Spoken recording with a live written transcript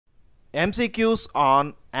MCQs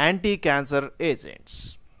on anti-cancer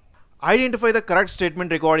agents. Identify the correct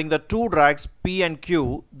statement regarding the two drugs P and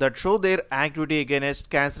Q that show their activity against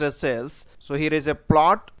cancerous cells. So here is a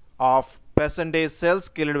plot of percentage cells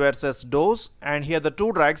killed versus dose, and here the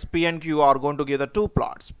two drugs P and Q are going to give the two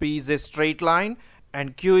plots. P is a straight line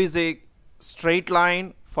and Q is a straight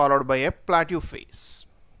line followed by a plateau phase.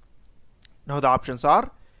 Now the options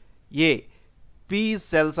are A. P is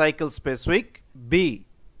cell cycle specific, B.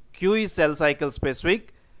 Q is cell cycle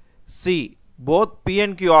specific, C. Both P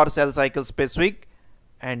and Q are cell cycle specific,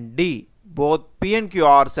 and D. Both P and Q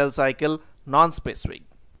are cell cycle non-specific.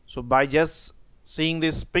 So by just seeing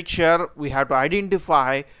this picture, we have to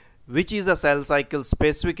identify which is the cell cycle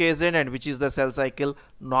specific agent and which is the cell cycle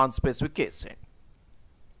non-specific agent.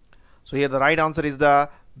 So here the right answer is the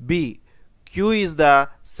B. Q is the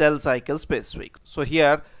cell cycle specific. So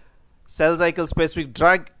here cell cycle specific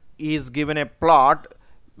drug is given a plot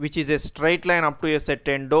which is a straight line up to a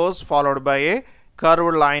certain dose followed by a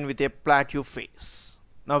curved line with a plateau phase.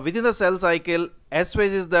 Now within the cell cycle, S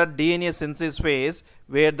phase is the DNA synthesis phase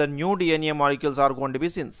where the new DNA molecules are going to be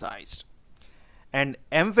synthesized, and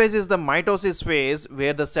M phase is the mitosis phase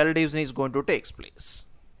where the cell division is going to take place.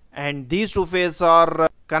 And these two phases are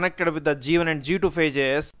connected with the G1 and G2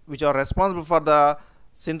 phases, which are responsible for the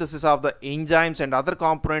synthesis of the enzymes and other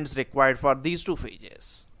components required for these two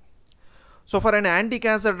phases. So for an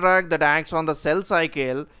anti-cancer drug that acts on the cell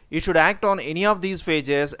cycle, it should act on any of these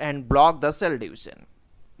phases and block the cell division.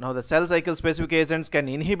 Now the cell cycle specific agents can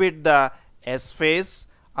inhibit the S phase,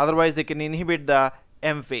 otherwise they can inhibit the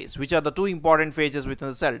M phase, which are the two important phases within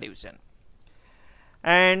the cell division.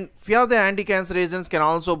 And few of the anti-cancer agents can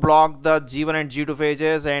also block the G1 and G2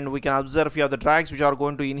 phases, and we can observe few of the drugs which are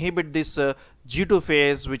going to inhibit this G2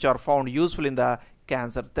 phase, which are found useful in the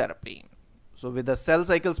cancer therapy. So with the cell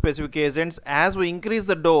cycle specific agents, as we increase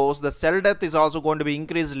the dose, the cell death is also going to be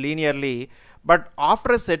increased linearly, but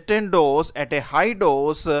after a certain dose, at a high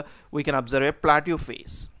dose, we can observe a plateau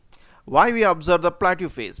phase. Why we observe the plateau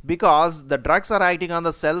phase? Because the drugs are acting on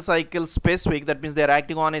the cell cycle specific, that means they are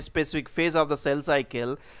acting on a specific phase of the cell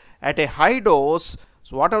cycle at a high dose.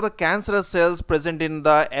 So what are the cancerous cells present in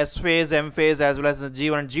the S phase, M phase as well as the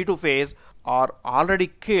G1 and G2 phase are already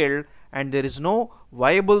killed, and there is no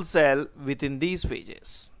viable cell within these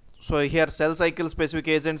phases. So here cell cycle specific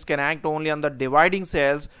agents can act only on the dividing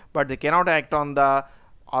cells, but they cannot act on the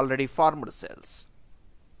already formed cells.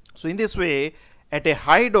 So in this way, at a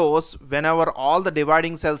high dose, whenever all the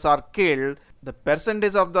dividing cells are killed, the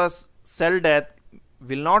percentage of the cell death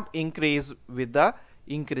will not increase with the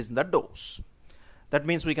increase in the dose. That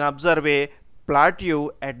means we can observe a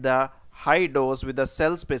plateau at the high dose with the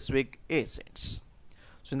cell specific agents.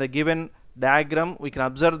 So in the given diagram, we can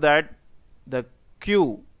observe that the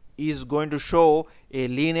Q is going to show a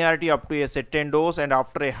linearity up to a certain dose, and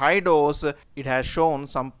after a high dose it has shown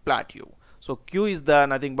some plateau. So Q is the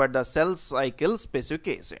nothing but the cell cycle specific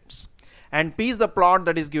agents, and P is the plot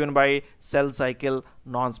that is given by cell cycle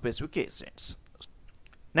non-specific agents.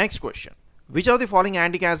 Next question: which of the following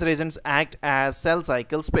anti-cancer agents act as cell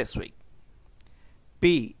cycle specific?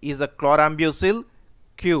 P is the chlorambucil,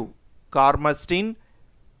 Q carmazine,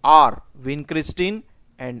 R vincristine,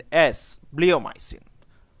 and S bleomycin.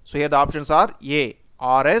 So here the options are A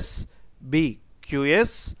RS, B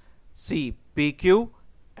QS, C PQ,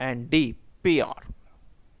 and D PR.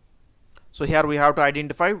 So here we have to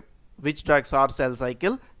identify which drugs are cell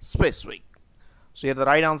cycle specific. So here the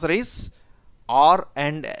right answer is R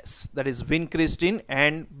and S, that is vincristine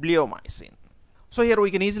and bleomycin. So here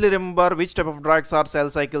we can easily remember which type of drugs are cell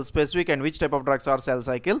cycle specific and which type of drugs are cell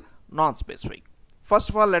cycle non-specific. First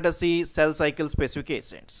of all, let us see cell cycle specific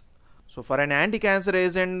agents. So for an anti-cancer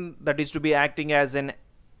agent that is to be acting as an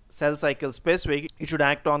cell cycle specific, it should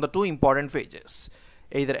act on the two important phases,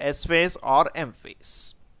 either S phase or M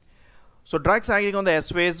phase. So drugs acting on the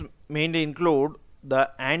S phase mainly include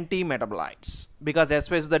the antimetabolites, because S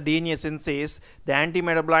phase is the DNA synthesis. The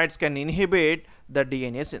antimetabolites can inhibit the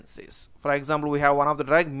DNA synthesis. For example, we have one of the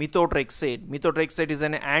drug methotrexate. Methotrexate is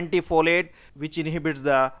an antifolate which inhibits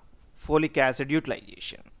the folic acid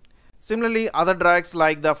utilization. Similarly, other drugs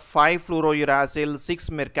like the 5-fluorouracil,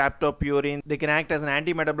 6-mercaptopurine, they can act as an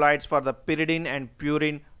antimetabolites for the pyridine and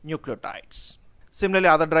purine nucleotides. Similarly,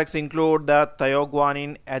 other drugs include the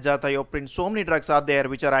thioguanine, azathioprine. So many drugs are there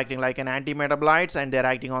which are acting like an antimetabolites, and they are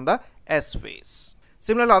acting on the S phase.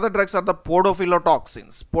 Similarly, other drugs are the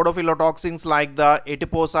podophyllitoxins. Podophyllitoxins like the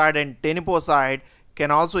etiposide and teniposide can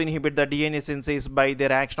also inhibit the DNA synthesis by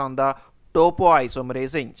their action on the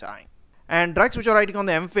topoisomerase enzyme. And drugs which are acting on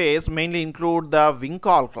the M phase mainly include the Vinca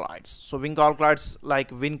alkaloids. So Vinca alkaloids like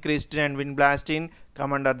vincristine and vinblastine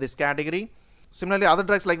come under this category. Similarly, other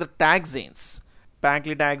drugs like the taxanes,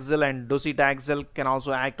 paclitaxel and docetaxel, can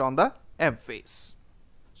also act on the M phase.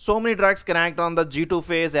 So many drugs can act on the G2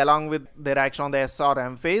 phase along with their action on the S or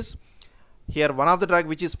M phase. Here, one of the drugs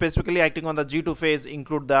which is specifically acting on the G2 phase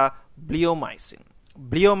include the bleomycin.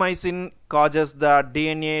 Bleomycin causes the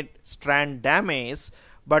DNA strand damage,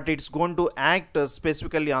 but it's going to act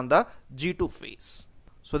specifically on the G2 phase.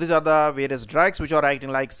 So these are the various drugs which are acting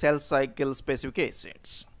like cell cycle specific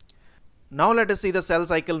agents. Now let us see the cell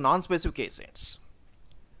cycle non-specific agents.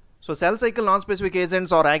 So cell cycle non-specific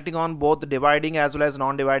agents are acting on both dividing as well as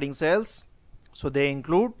non-dividing cells. So they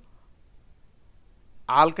include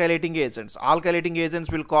alkylating agents. Alkylating agents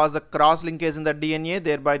will cause a cross linkage in the DNA,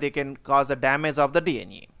 thereby they can cause the damage of the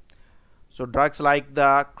DNA. So drugs like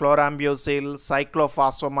the chlorambucil,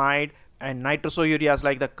 cyclophosphamide and nitrosoureas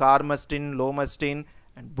like the carmazine, lomazine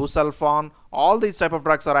and busulfan, all these type of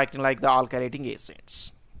drugs are acting like the alkylating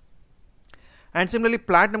agents. And similarly,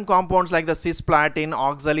 platinum compounds like the cisplatin,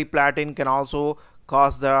 oxaliplatin can also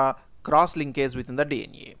cause the cross linkage within the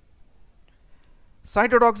DNA.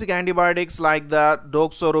 Cytotoxic antibiotics like the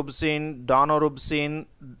doxorubicin, daunorubicin,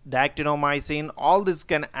 dactinomycin, all this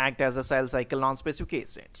can act as a cell cycle non-specific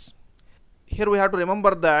agents. Here we have to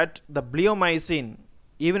remember that the bleomycin,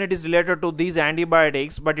 even it is related to these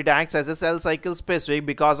antibiotics, but it acts as a cell cycle specific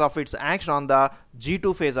because of its action on the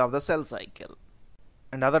G2 phase of the cell cycle.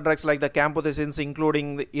 And other drugs like the camptothecins,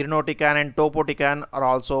 including the irinotecan and topotecan, are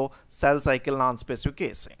also cell cycle non-specific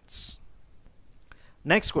agents.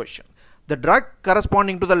 Next question. The drug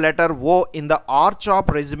corresponding to the letter O in the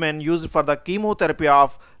R-CHOP regimen used for the chemotherapy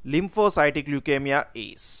of lymphocytic leukemia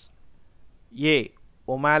is A.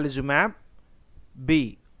 Omalizumab,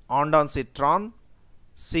 B. Ondansetron,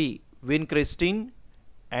 C. Vincristine,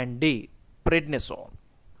 and D. Prednisone.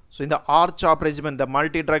 So in the R-CHOP regimen, the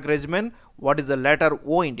multi-drug regimen, what is the letter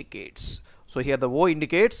O indicates? So here the O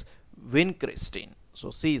indicates vincristine. So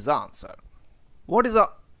C is the answer. What is the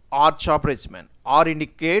R-CHOP regimen? R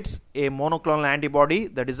indicates a monoclonal antibody,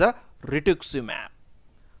 that is a rituximab.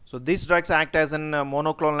 So these drugs act as a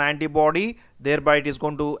monoclonal antibody, thereby it is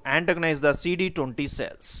going to antagonize the CD20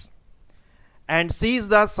 cells. And C is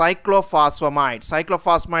the cyclophosphamide.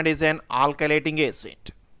 Cyclophosphamide is an alkylating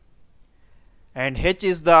agent. And H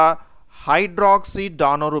is the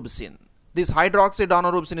hydroxydaunorubicin. This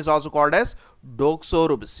hydroxydaunorubicin is also called as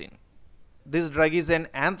doxorubicin. This drug is an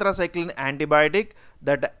anthracycline antibiotic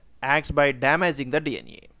that acts by damaging the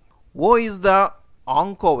DNA. O is the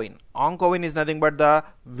oncovin. Oncovin is nothing but the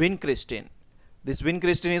vincristine. This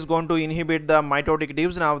vincristine is going to inhibit the mitotic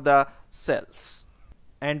division of the cells.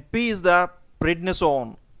 And P is the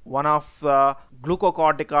prednisone, one of the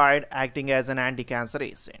glucocorticoid acting as an anti-cancer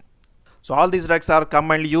agent. So all these drugs are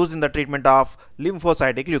commonly used in the treatment of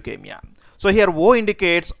lymphocytic leukemia. So here O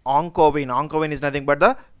indicates oncovin. Oncovin is nothing but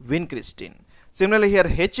the vincristine. Similarly, here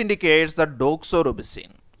H indicates the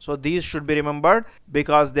doxorubicin. So these should be remembered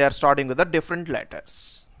because they are starting with the different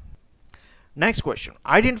letters. Next question.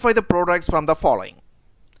 Identify the prodrugs from the following.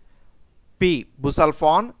 P.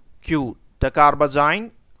 Busulfan, Q.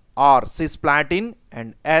 Dacarbazine, R. Cisplatin,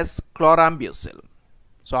 and S. Chlorambucil.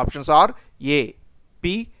 So options are A.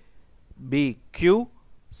 P, B. Q,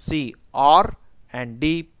 C. R, and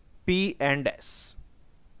D. P and S.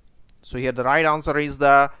 So here the right answer is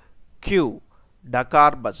the Q,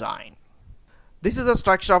 dacarbazine. This is the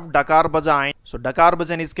structure of dacarbazine. So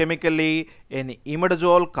dacarbazine is chemically an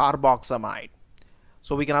imidazole carboxamide.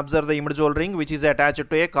 So we can observe the imidazole ring which is attached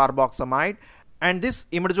to a carboxamide, and this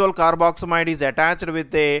imidazole carboxamide is attached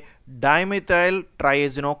with a dimethyl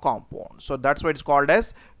triazino compound. So that's why it's called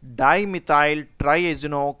as dimethyl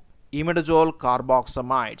triazino imidazole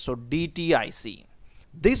carboxamide, so DTIC.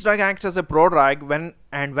 This drug acts as a prodrug when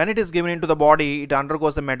it is given into the body, it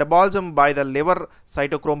undergoes the metabolism by the liver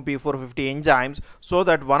cytochrome P450 enzymes, so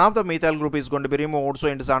that one of the methyl group is going to be removed, so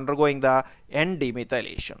it is undergoing the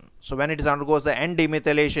N-demethylation. So when it undergoes the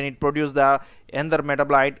N-demethylation, it produces the another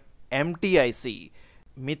metabolite MTIC,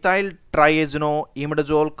 methyl triazino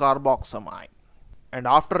imidazole carboxamide. And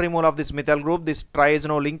after removal of this methyl group, this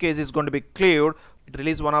triazino linkage is going to be cleared. It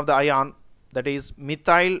releases one of the ion, that is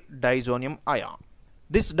methyl diazonium ion.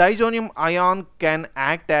 This diazonium ion can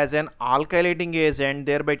act as an alkylating agent,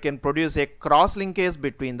 thereby it can produce a cross linkage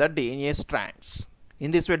between the DNA strands.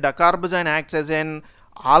 In this way, dacarbazine acts as an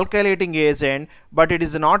alkylating agent, but it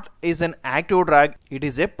is not an active drug, it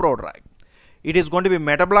is a prodrug. It is going to be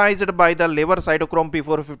metabolized by the liver cytochrome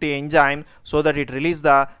P450 enzyme, so that it releases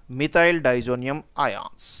the methyl diazonium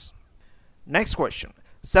ions. Next question.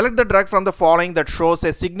 Select the drug from the following that shows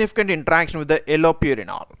a significant interaction with the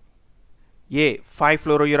allopurinol. A.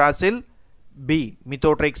 5-fluorouracil, B.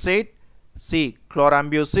 Methotrexate, C.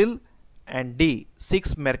 Chlorambucil, and D.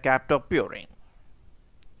 6-mercaptopurine.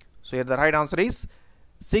 So here the right answer is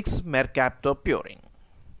 6-mercaptopurine.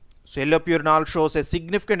 So allopurinol shows a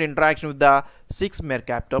significant interaction with the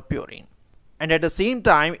 6-mercaptopurine. And at the same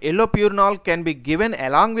time, allopurinol can be given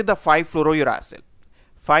along with the 5-fluorouracil.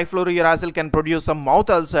 5-fluorouracil can produce some mouth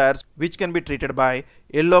ulcers which can be treated by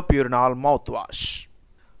allopurinol mouthwash.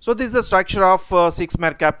 So this is the structure of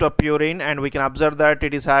 6-mercaptopurine, and we can observe that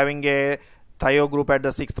it is having a thio group at the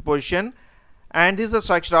 6th position, and this is the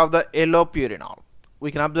structure of the allopurinol.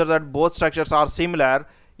 We can observe that both structures are similar.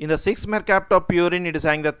 In the 6-mercaptopurine it is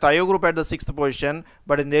having the thio group at the 6th position,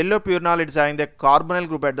 but in the allopurinol it is having the carbonyl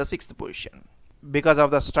group at the 6th position. Because of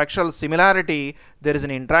the structural similarity, there is an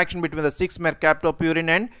interaction between the 6-mercaptopurine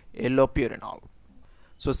and allopurinol.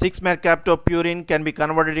 So 6-mercaptopurine can be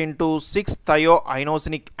converted into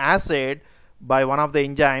 6-thioinosinic acid by one of the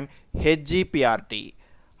enzyme HGPRT,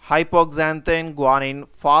 hypoxanthine guanine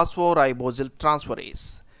phosphoribosyl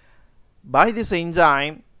transferase. By this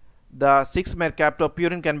enzyme, the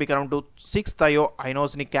 6-mercaptopurine can be converted to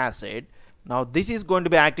 6-thioinosinic acid. Now this is going to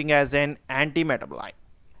be acting as an antimetabolite,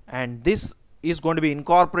 and this is going to be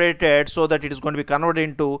incorporated so that it is going to be converted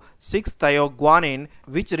into 6-thioguanine,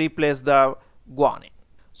 which replaces the guanine.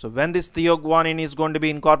 So when this thioguanine is going to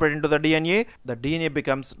be incorporated into the DNA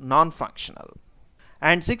becomes non-functional.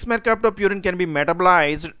 And 6-mercaptopurine can be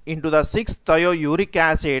metabolized into the 6-thiouric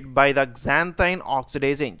acid by the xanthine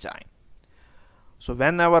oxidase enzyme. So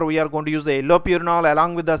whenever we are going to use the allopurinol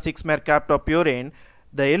along with the 6-mercaptopurine,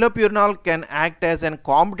 the allopurinol can act as a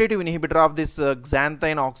competitive inhibitor of this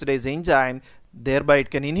xanthine oxidase enzyme. Thereby it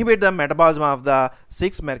can inhibit the metabolism of the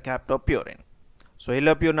 6-mercaptopurine. So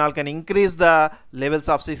allopurinol can increase the levels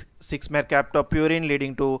of 6-mercaptopurine,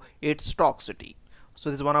 leading to its toxicity.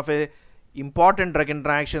 So this is one of a important drug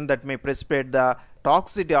interaction that may precipitate the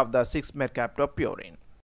toxicity of the 6-mercaptopurine.